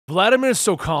Vladimir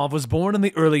Sokov was born in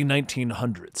the early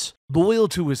 1900s. Loyal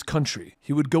to his country,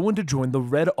 he would go on to join the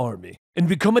Red Army and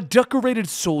become a decorated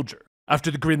soldier. After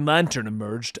the Green Lantern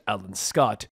emerged, Alan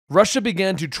Scott, Russia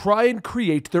began to try and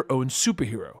create their own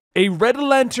superhero. A Red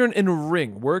Lantern and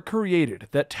ring were created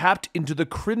that tapped into the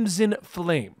Crimson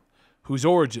Flame, whose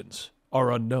origins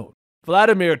are unknown.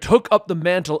 Vladimir took up the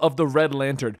mantle of the Red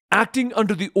Lantern, acting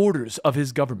under the orders of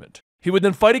his government. He would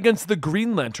then fight against the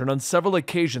Green Lantern on several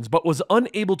occasions, but was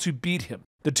unable to beat him.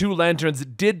 The two lanterns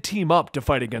did team up to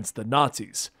fight against the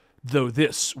Nazis, though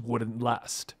this wouldn't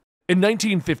last. In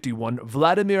 1951,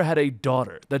 Vladimir had a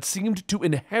daughter that seemed to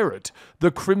inherit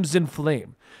the Crimson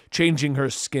Flame, changing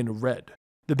her skin red.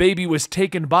 The baby was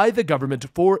taken by the government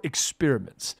for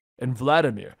experiments, and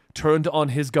Vladimir turned on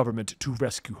his government to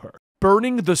rescue her.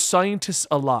 Burning the scientists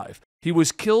alive, he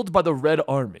was killed by the Red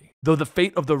Army, though the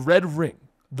fate of the Red Ring,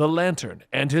 the Lantern,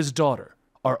 and his daughter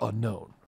are unknown.